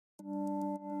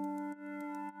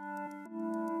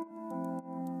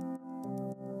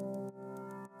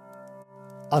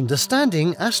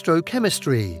Understanding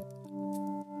astrochemistry.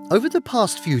 Over the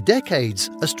past few decades,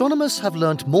 astronomers have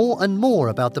learnt more and more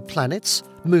about the planets,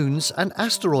 moons and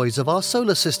asteroids of our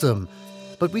solar system,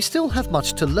 but we still have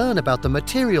much to learn about the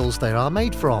materials they are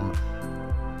made from.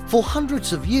 For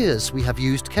hundreds of years, we have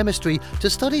used chemistry to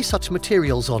study such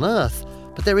materials on Earth,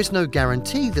 but there is no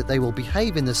guarantee that they will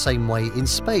behave in the same way in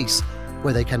space,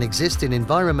 where they can exist in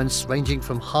environments ranging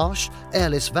from harsh,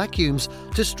 airless vacuums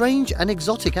to strange and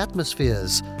exotic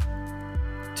atmospheres.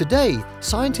 Today,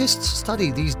 scientists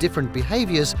study these different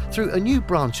behaviors through a new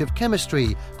branch of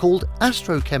chemistry called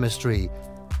astrochemistry.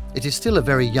 It is still a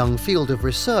very young field of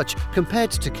research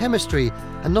compared to chemistry,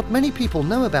 and not many people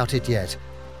know about it yet.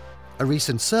 A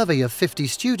recent survey of 50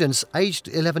 students aged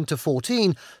 11 to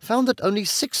 14 found that only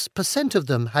 6% of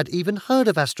them had even heard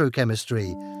of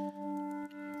astrochemistry.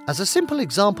 As a simple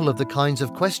example of the kinds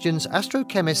of questions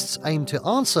astrochemists aim to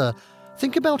answer,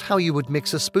 think about how you would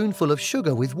mix a spoonful of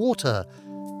sugar with water.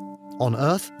 On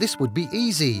Earth, this would be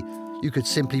easy. You could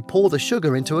simply pour the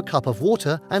sugar into a cup of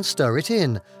water and stir it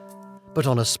in. But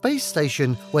on a space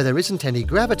station where there isn't any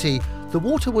gravity, the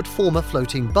water would form a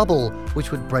floating bubble,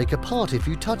 which would break apart if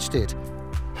you touched it.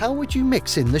 How would you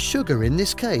mix in the sugar in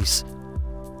this case?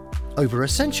 Over a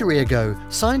century ago,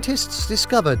 scientists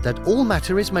discovered that all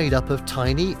matter is made up of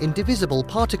tiny, indivisible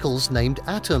particles named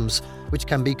atoms, which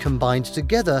can be combined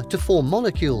together to form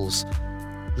molecules.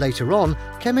 Later on,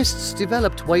 chemists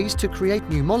developed ways to create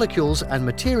new molecules and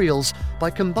materials by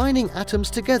combining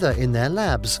atoms together in their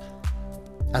labs.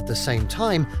 At the same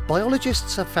time,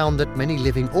 biologists have found that many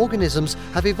living organisms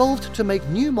have evolved to make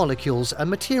new molecules and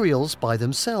materials by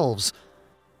themselves.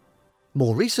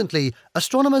 More recently,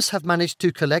 astronomers have managed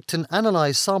to collect and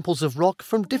analyze samples of rock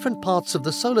from different parts of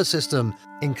the solar system,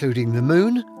 including the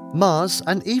Moon, Mars,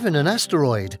 and even an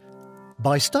asteroid.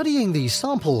 By studying these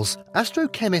samples,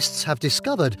 astrochemists have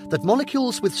discovered that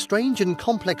molecules with strange and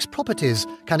complex properties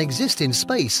can exist in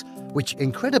space, which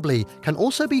incredibly can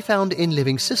also be found in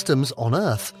living systems on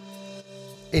Earth.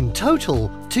 In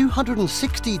total,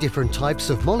 260 different types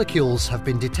of molecules have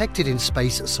been detected in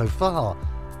space so far,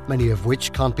 many of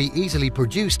which can't be easily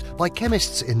produced by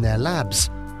chemists in their labs.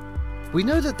 We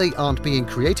know that they aren't being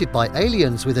created by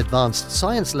aliens with advanced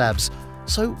science labs,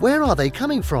 so where are they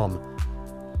coming from?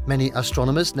 Many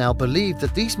astronomers now believe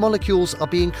that these molecules are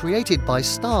being created by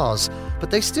stars,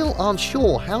 but they still aren't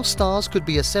sure how stars could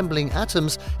be assembling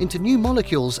atoms into new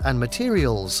molecules and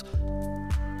materials.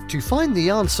 To find the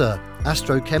answer,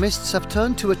 astrochemists have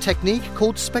turned to a technique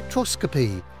called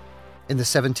spectroscopy. In the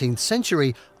 17th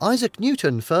century, Isaac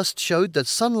Newton first showed that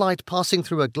sunlight passing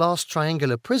through a glass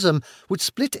triangular prism would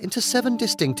split into 7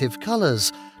 distinctive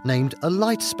colors, named a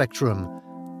light spectrum.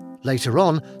 Later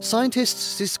on,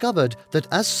 scientists discovered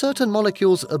that as certain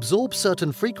molecules absorb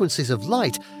certain frequencies of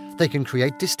light, they can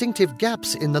create distinctive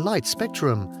gaps in the light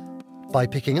spectrum. By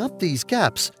picking up these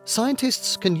gaps,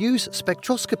 scientists can use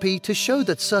spectroscopy to show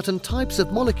that certain types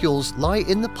of molecules lie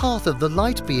in the path of the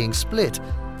light being split.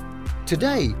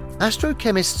 Today,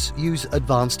 astrochemists use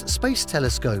advanced space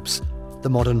telescopes, the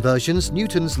modern version's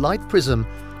Newton's light prism,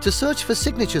 to search for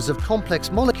signatures of complex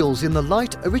molecules in the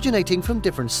light originating from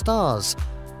different stars.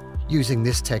 Using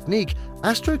this technique,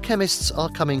 astrochemists are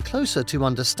coming closer to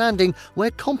understanding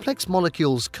where complex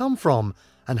molecules come from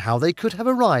and how they could have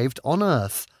arrived on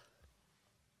Earth.